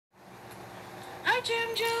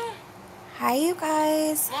Hi, you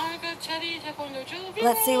guys.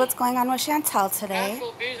 Let's see what's going on with Chantel today.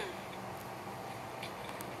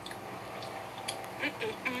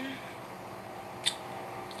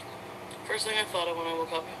 First thing I thought of when I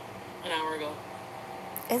woke up an hour ago.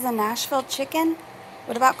 Is a Nashville chicken?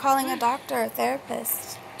 What about calling a doctor or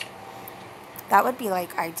therapist? That would be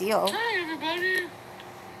like ideal. Hi, everybody.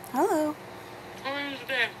 Hello. How are you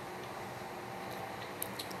today?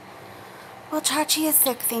 Well, Chachi is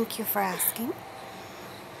sick. Thank you for asking.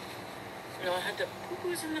 No, I had to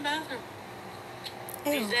poo-poos in the bathroom.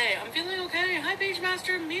 Ew. Today, I'm feeling okay. Hi, Page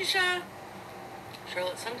Master, Misha.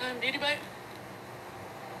 Charlotte, sometime Beauty Bite.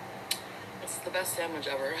 It's the best sandwich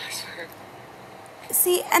ever, I swear.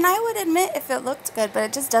 See, and I would admit if it looked good, but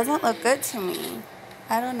it just doesn't look good to me.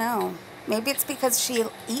 I don't know. Maybe it's because she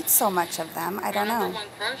eats so much of them. I don't know. Number one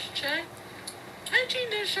crush, Che. Hi, Teen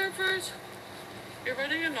Dish Surfers. You're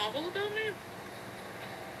writing a novel about me?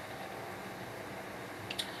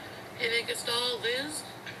 Hey, Vegas doll, Liz.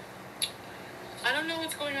 I don't know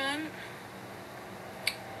what's going on.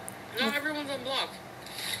 Not everyone's unblocked.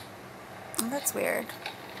 Oh, that's weird.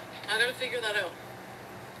 I gotta figure that out.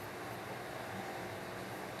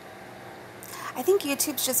 I think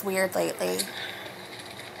YouTube's just weird lately.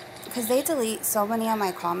 Because they delete so many of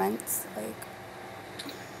my comments. Like,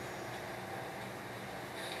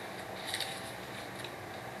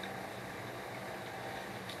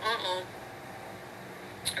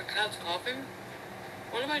 Our cat's coughing?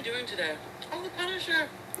 What am I doing today? Oh, the Punisher.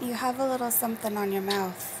 you have a little something on your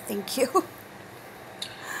mouth. Thank you.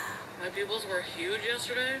 My pupils were huge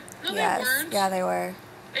yesterday. No, Yes. they weren't. Yeah, they were.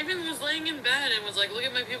 I even was laying in bed and was like, look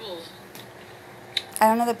at my pupils. I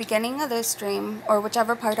don't know, the beginning of this stream, or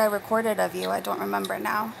whichever part I recorded of you, I don't remember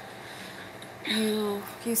now. You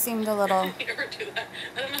seemed a little... You ever do that?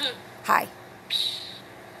 I don't know. Hi.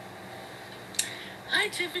 Hi,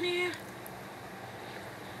 Tiffany.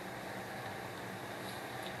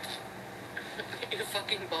 You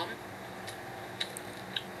fucking bum.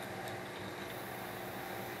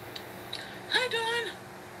 Hi, Dawn.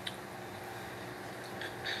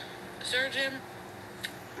 Surgeon.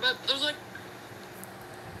 But there's like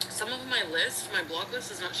some of my list, my block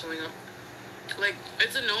list is not showing up. Like,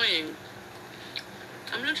 it's annoying.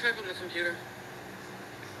 I'm gonna try from the computer.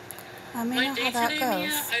 Let me My know day how that today, goes.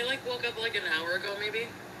 Mia, I like woke up like an hour ago maybe.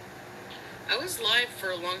 I was live for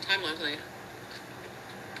a long time last night.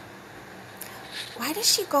 Why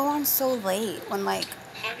does she go on so late when, like,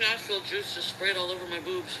 Hot Nashville juice just sprayed all over my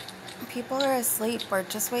boobs. people are asleep or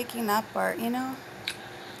just waking up or, you know,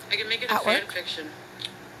 I can make it a at fan work? fiction.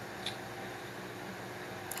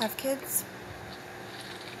 Have kids?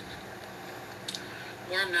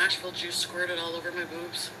 Warm Nashville juice squirted all over my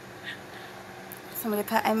boobs. Somebody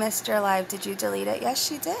put, I missed your live. Did you delete it? Yes,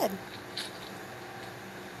 she did.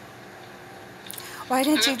 Why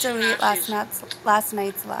did you delete last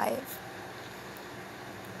night's live?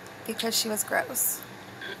 Because she was gross.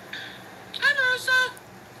 Hi, Marissa.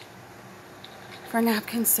 For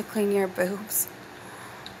napkins to clean your boobs.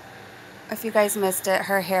 If you guys missed it,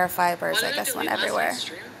 her hair fibers, I guess, went everywhere.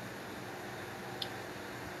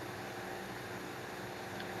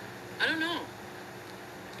 I don't know.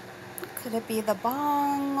 Could it be the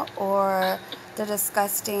bong or the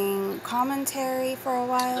disgusting commentary for a The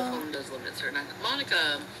while? phone does limit certain.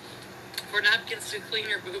 Monica, for napkins to clean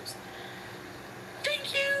your boobs.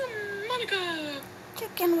 Thank you, Monica.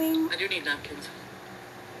 Chicken wing. I do need napkins.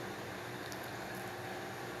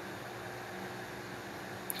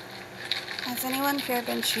 Has anyone here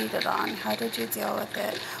been cheated on? How did you deal with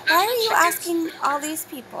it? Why are you asking all these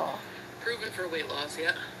people? Proven for weight loss,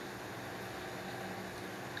 yeah.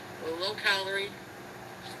 With low calorie.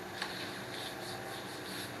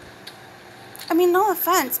 I mean, no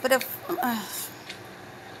offense, but if...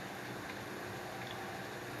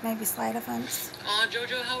 maybe slight offense. Aw,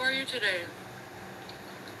 Jojo, how are you today?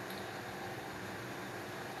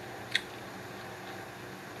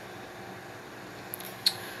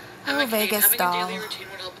 Oh, Vegas doll. Having a daily routine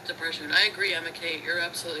would help with depression. I agree, Emma Kate. You're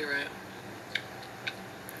absolutely right.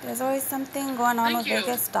 There's always something going on with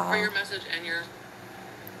Vegas doll. Thank you for your message and your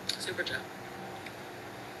super chat.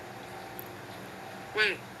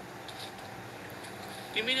 Wait.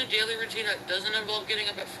 You mean a daily routine that doesn't involve getting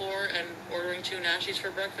up at 4 and ordering 2 Nashies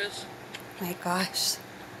for breakfast? My gosh.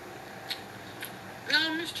 No,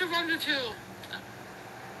 Mr. Wonder too.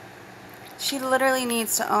 She literally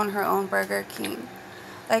needs to own her own Burger King.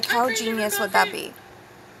 Like, how genius would that be?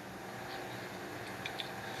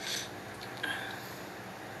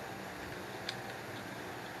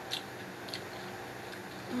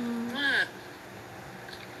 What?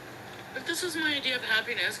 If this this is my idea of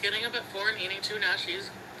happiness, getting up at 4 and eating 2 nashies.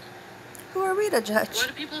 Who are we to judge? Why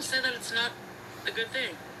do people say that it's not a good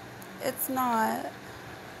thing? It's not.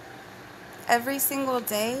 Every single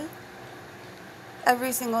day.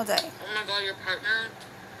 Every single day. Oh my god, your partner.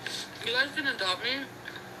 You guys can adopt me.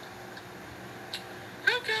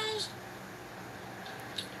 Go cows.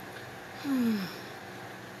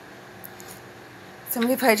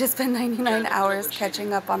 Somebody probably just spent 99 hours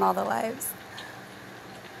catching up on all the lives.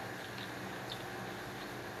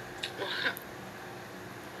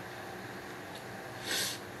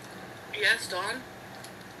 Yes, Dawn?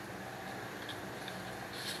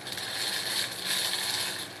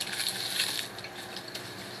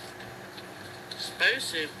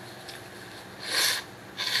 Spicy.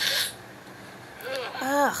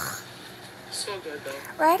 Ugh. So good,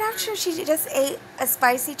 though. Right after she just ate a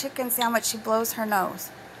spicy chicken sandwich, she blows her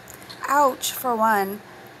nose. Ouch, for one.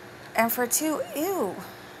 And for two, ew.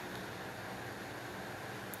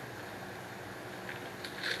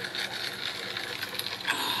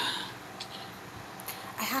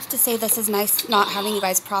 I have to say this is nice not having you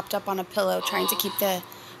guys propped up on a pillow trying to keep the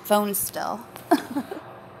phone still.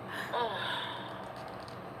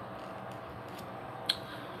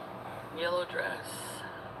 Yellow dress.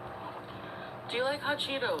 Do you like hot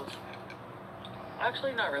Cheetos?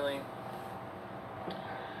 Actually, not really.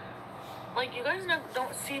 Like, you guys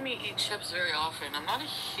don't see me eat chips very often. I'm not a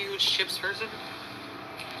huge chips person.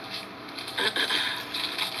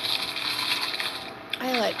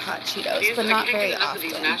 I like hot Cheetos, but not very often. Of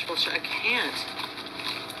these Nashville I can't.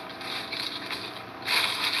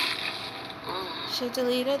 She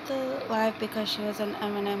deleted the live because she was an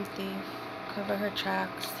M&M thief. Cover her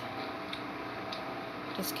tracks.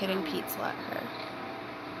 Just kidding, Pete's let her.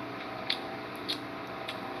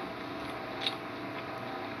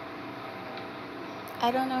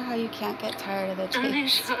 I don't know how you can't get tired of the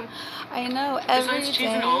taste. I know, every Besides cheese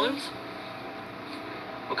day. and olives?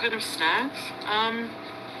 What kind of snacks?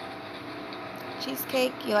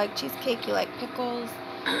 Cheesecake, you like cheesecake, you like pickles.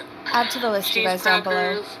 Add to the list, you guys, down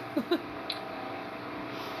below.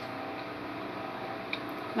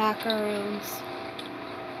 Macaroons.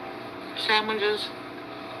 Sandwiches.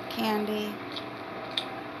 Candy.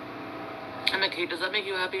 And Kate, does that make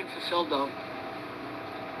you happy and fulfilled, though?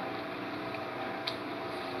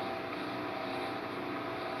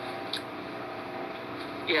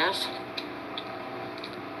 Yes.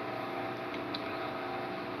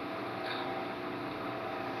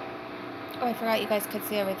 Oh, I forgot you guys could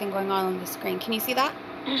see everything going on the screen. Can you see that?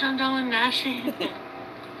 Chandel and Nashi.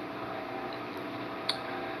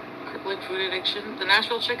 Crippling food addiction. The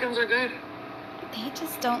Nashville chickens are good. They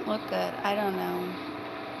just don't look good. I don't know.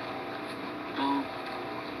 No.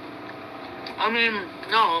 I mean,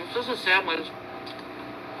 no, it's just a sandwich.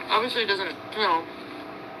 Obviously it doesn't, you know.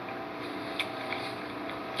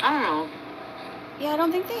 I don't know. Yeah, I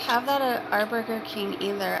don't think they have that at our Burger King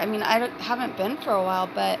either. I mean, haven't been for a while,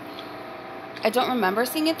 but I don't remember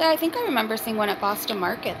seeing it there. I think I remember seeing one at Boston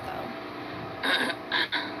Market, though.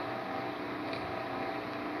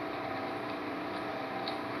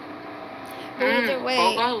 But either way,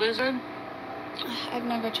 Boba lizard? I've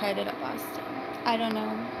never tried it at Boston. I don't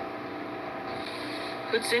know.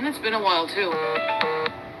 Good saying it's been a while, too.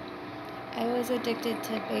 I was addicted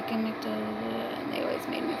to bacon McDonald's, and they always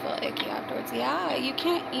made me feel icky afterwards. Yeah, you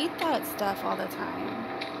can't eat that stuff all the time.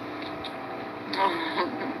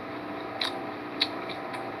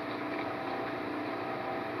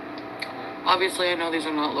 Obviously, I know these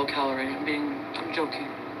are not low calorie. I'm joking.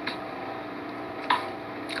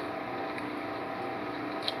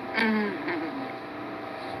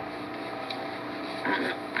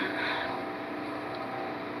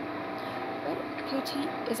 Poutine?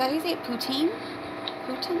 Is that how you say it? Poutine?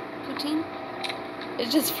 Poutine?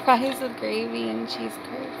 It's just fries with gravy and cheese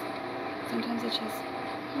curds. Sometimes it's just...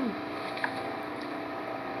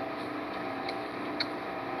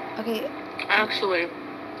 Okay. Actually...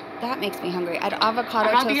 That makes me hungry. I'd avocado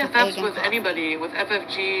I'm not toast with egg and with coffee. anybody, with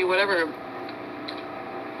FFG, whatever.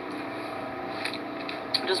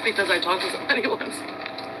 Just because I talked to somebody once.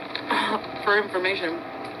 For information.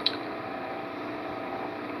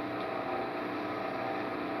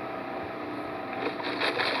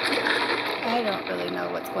 I don't really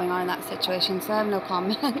know what's going on in that situation, so I have no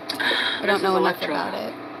comment. I don't know enough about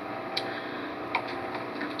it.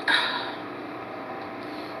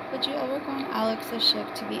 Would you ever go on Alex's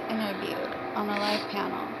ship to be interviewed on a live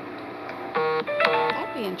panel?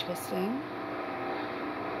 That'd be interesting.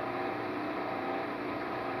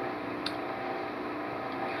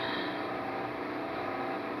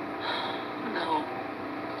 No.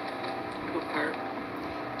 What part?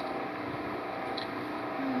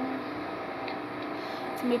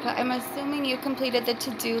 I'm assuming you completed the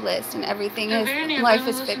to-do list and everything is Vanny, I life finally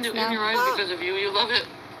is listened fixed to In Your Eyes now. because of you. You love it.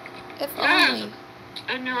 If Yes! only.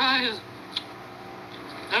 In Your Eyes.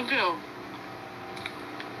 Thank you.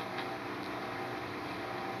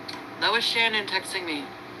 That was Shannon texting me. You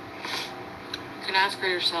can ask her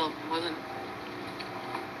yourself. It wasn't.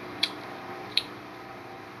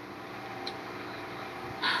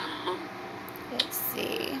 Let's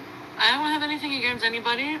see. I don't have anything against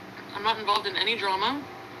anybody. I'm not involved in any drama.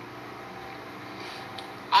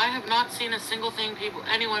 I have not seen a single thing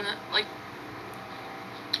anyone, like,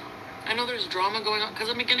 I know there's drama going on, because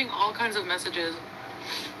I've been getting all kinds of messages.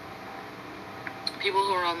 People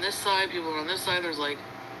who are on this side, people who are on this side, there's, like,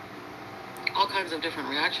 all kinds of different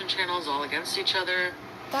reaction channels all against each other.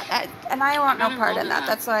 And I want no part in that.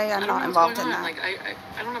 That's why I'm not involved in that. Like,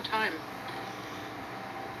 I don't have time.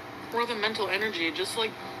 Or the mental energy, just,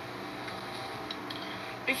 like,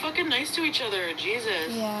 be fucking nice to each other,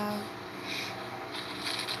 Jesus. Yeah.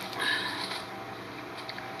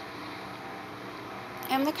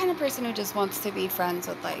 I'm the kind of person who just wants to be friends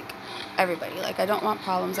with, like, everybody. Like, I don't want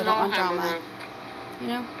problems. I don't want drama. You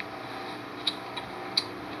know?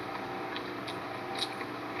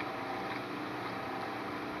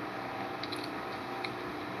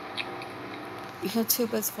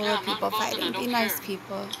 YouTube is full of people fighting. Be nice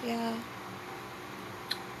people. Yeah.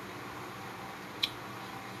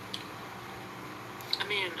 I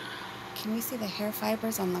mean... Can we see the hair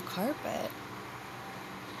fibers on the carpet?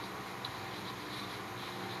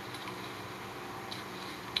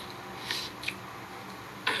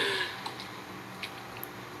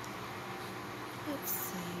 Let's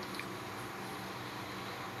see.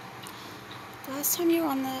 The last time you were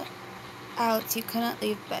on the outs, you couldn't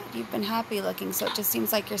leave bed. You've been happy looking, so it just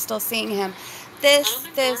seems like you're still seeing him. This.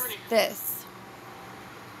 There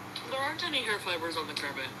aren't any hair fibers on the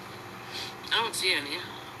carpet. I don't see any.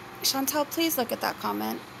 Chantal, please look at that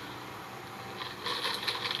comment.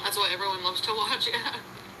 That's why everyone loves to watch it.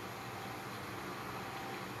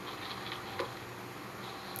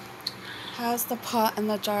 How's the pot and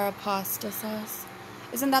the jar of pasta sauce?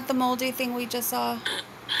 Isn't that the moldy thing we just saw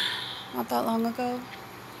not that long ago?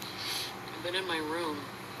 I've been in my room.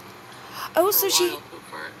 Oh, so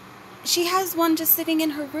she has one just sitting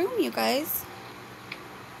in her room, you guys.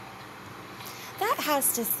 That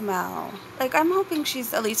has to smell. Like, I'm hoping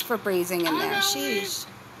she's at least Febrezing in there. Sheesh.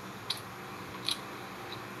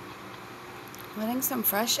 Letting some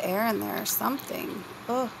fresh air in there or something.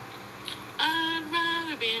 Oh. I'd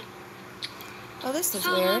rather be. Oh, this is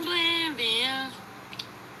weird.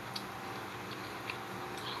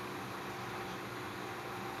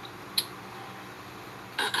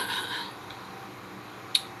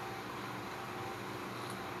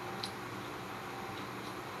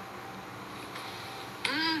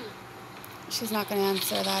 She's not going to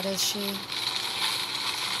answer that, is she?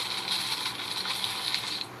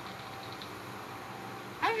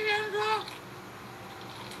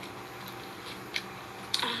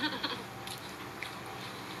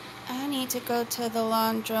 I need to go to the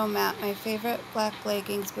laundromat. My favorite black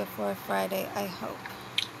leggings before Friday, I hope.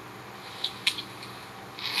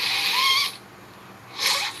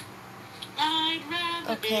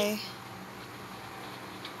 Okay.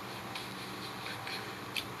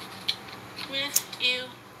 With you.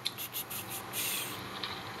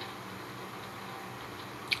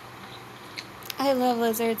 I love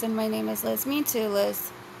lizards and my name is Liz. Me too,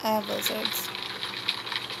 Liz. I have lizards.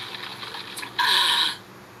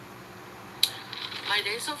 My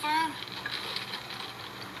day so far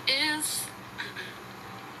is...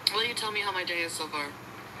 Will you tell me how my day is so far?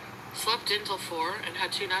 Slept in till 4 and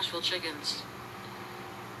had 2 Nashville chickens.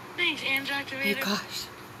 Thanks, Ange activated. Oh gosh.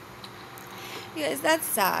 You guys, that's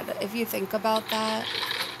sad if you think about that.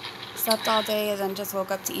 Slept all day and then just woke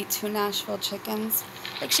up to eat 2 Nashville chickens.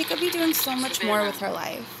 Like, she could be doing so much more with her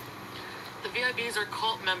life. The VIPs are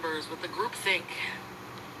cult members with the group think.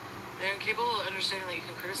 They're capable of understanding that you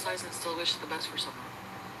can criticize and still wish the best for someone.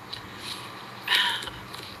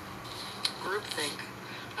 Group think.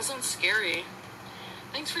 That sounds scary.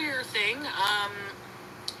 Thanks for your thing.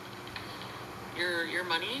 Your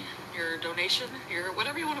money, your donation, your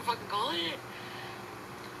whatever you want to fucking call it.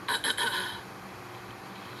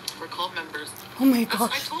 We're cult members. Oh my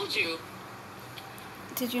gosh. I told you.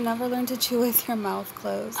 Did you never learn to chew with your mouth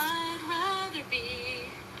closed? I'd rather be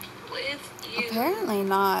with you. Apparently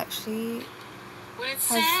not. She when it's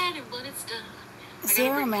sad and when it's done.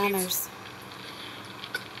 Zero manners.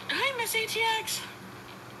 Hi, Miss ATX.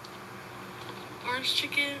 Orange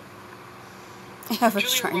chicken. I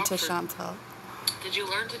was trying to Chantal. Did you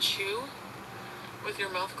learn to chew with your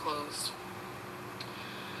mouth closed?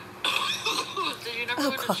 Did you never Oh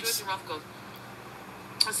learn to chew gosh. with your mouth closed?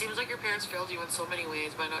 It seems like your parents failed you in so many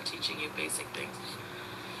ways by not teaching you basic things.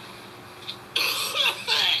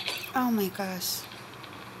 Oh my gosh.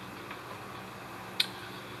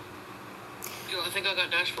 I think I got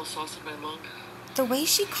Nashville sauce in my lung. The way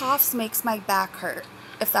she coughs makes my back hurt,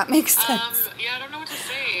 if that makes sense. Yeah, I don't know what to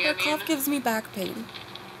say. Her cough gives me back pain.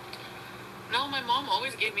 No, my mom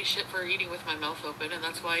always gave me shit for eating with my mouth open, and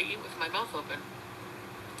that's why I eat with my mouth open.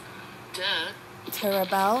 Duh. To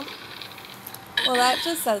rebel? Well, that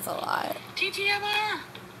just says a lot. TTMR!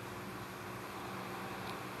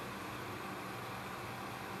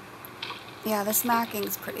 Yeah, the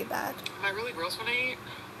smacking's pretty bad. Am I really gross when I eat?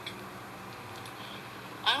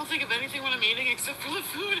 I don't think of anything when I'm eating except for the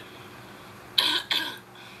food.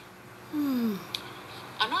 I'm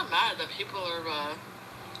not mad that people are,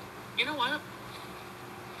 you know what?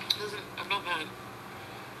 I'm not mad.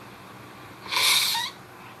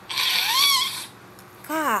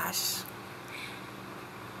 Gosh.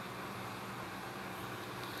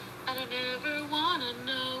 I don't ever wanna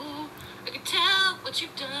know. I can tell what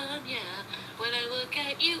you've done, yeah. When I look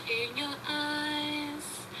at you in your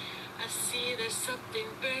eyes, I see there's something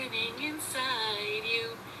burning inside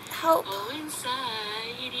you. Help. Oh,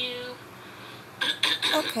 inside you.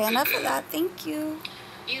 Okay, enough of that. Thank you.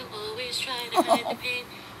 You always try to hide the pain.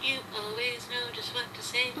 You always know just what to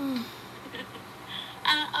say.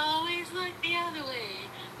 I always look the other way.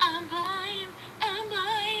 I'm blind. I'm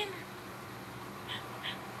blind.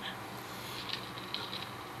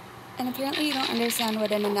 And apparently you don't understand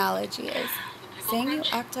what an analogy is. Saying you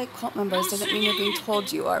act like cult members doesn't mean you're being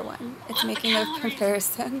told you are one. It's making a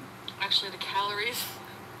comparison. Actually, the calories.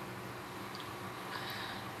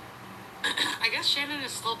 I guess Shannon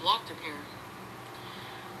is still blocked in here.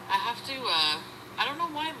 I have to, I don't know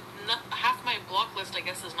why half my block list, I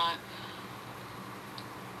guess, is not...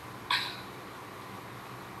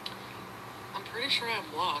 I'm pretty sure I'm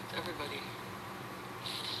blocked, everybody.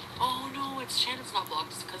 Oh no, it's Shannon's not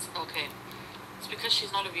blocked. It's because, okay. It's because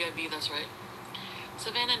she's not a VIB, that's right.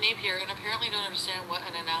 Savannah Napier, and apparently don't understand what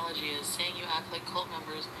an analogy is. Saying you act like cult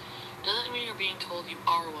members doesn't mean you're being told you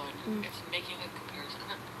are one. It's making a comparison.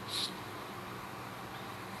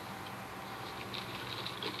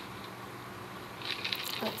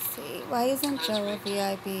 Let's see. Why isn't Joe a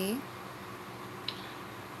VIB?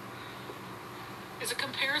 It's a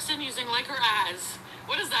comparison using like or as.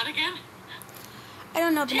 What is that again? I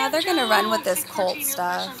don't know, but now they're going to run with this cult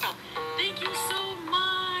stuff. Thank you so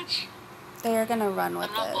much. They are going to run with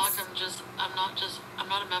I'm not this. blocked, I'm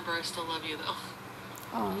not a member. I still love you though.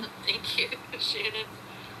 Oh. Thank you, Shannon.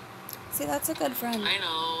 See, that's a good friend. I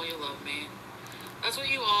know, you love me. That's what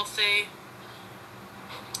you all say.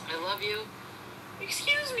 I love you.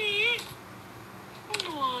 Excuse me.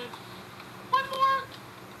 Hold on. One more.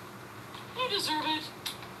 You deserve it.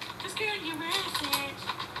 Just get you rest it.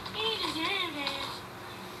 You deserve it.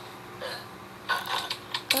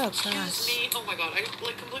 Oh, Excuse gosh. me. Oh my god, I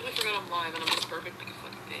completely forgot I'm live and I'm this perfect like a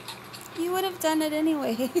fucking thing. You would have done it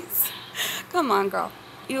anyways. Come on, girl.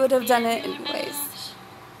 You would have done it anyways.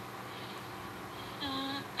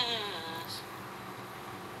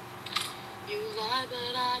 You lie,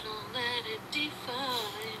 but I don't let it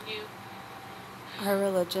define you. Our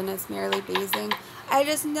religion is merely beazing. I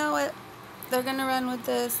just know it. They're gonna run with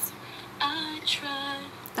this. I tried.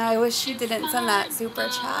 I wish she didn't send that super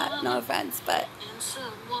chat. No offense, but.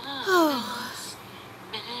 Oh.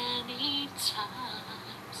 Many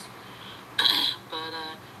times. But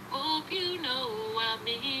I hope you know I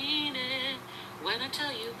mean it when I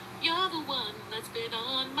tell you you're the one that's been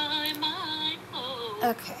on my mind. Oh.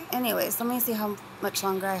 Okay. Anyways, let me see how much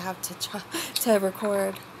longer I have to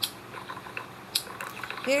record.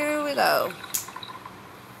 Here we go.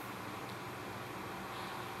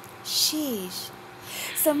 Sheesh.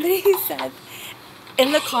 Somebody said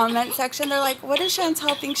in the comment section, they're like, what does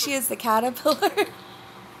Chantal think she is, the caterpillar?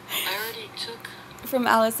 I already took From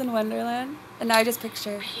Alice in Wonderland. And now I just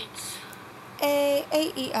picture Pete's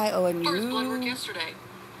A-E-I-O-N. first blood work yesterday.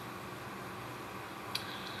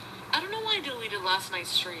 I don't know why I deleted last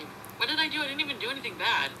night's stream. What did I do? I didn't even do anything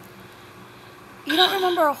bad. You don't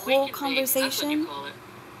remember a whole Wake and bake, that's what conversation? you call it.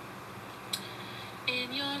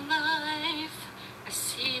 In your life, I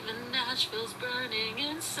see the Nashville's burning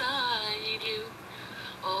inside you.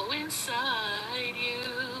 Oh, inside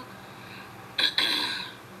you.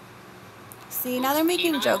 See, now they're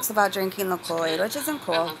making jokes about drinking the Kool-Aid, which isn't I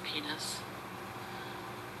cool. love penis.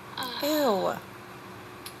 Ew.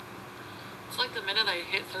 It's like the minute I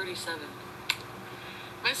hit 37.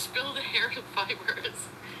 My spilled hair and fibers.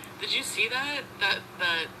 Did you see that?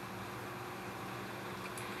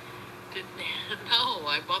 No,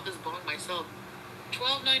 I bought this bong myself.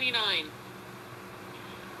 $12.99.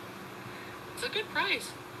 It's a good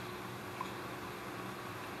price.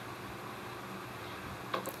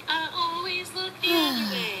 I always look the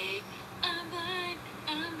other way. I'm blind,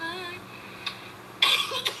 I'm blind.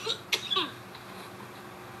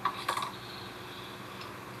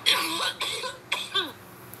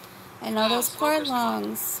 I know those poor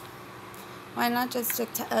lungs. Why not just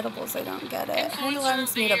stick to edibles? I don't get it. Her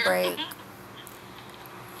lungs need a break.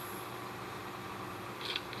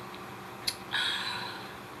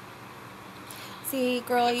 See,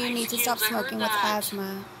 girl, you need to stop smoking with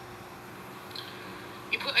asthma.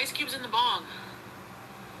 You put ice cubes in the bong.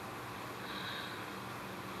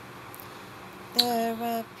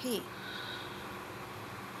 Therapy.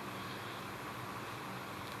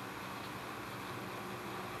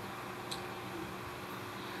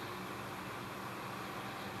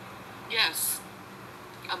 Yes.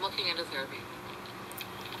 I'm looking into therapy.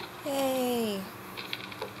 Yay.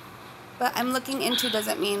 But I'm looking into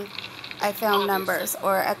doesn't mean I found numbers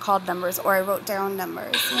or I called numbers or I wrote down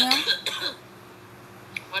numbers, you know?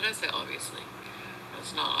 Why did I say obviously?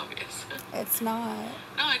 It's not obvious. It's not.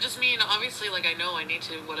 No, I just mean obviously, like I know I need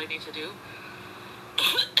to, what I need to do.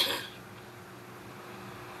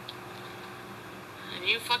 And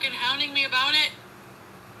you fucking hounding me about it?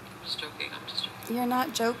 I'm just joking, I'm just joking. You're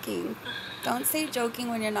not joking. Don't say joking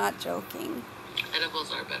when you're not joking.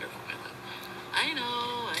 Edibles are better for my lip. I know,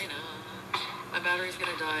 I know. My battery's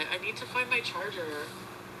gonna die. I need to find my charger.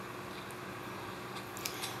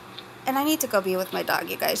 And I need to go be with my dog,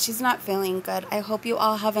 you guys. She's not feeling good. I hope you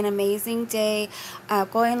all have an amazing day.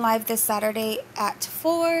 Going live this Saturday at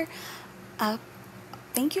 4.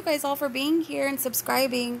 Thank you guys all for being here and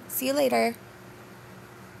subscribing. See you later.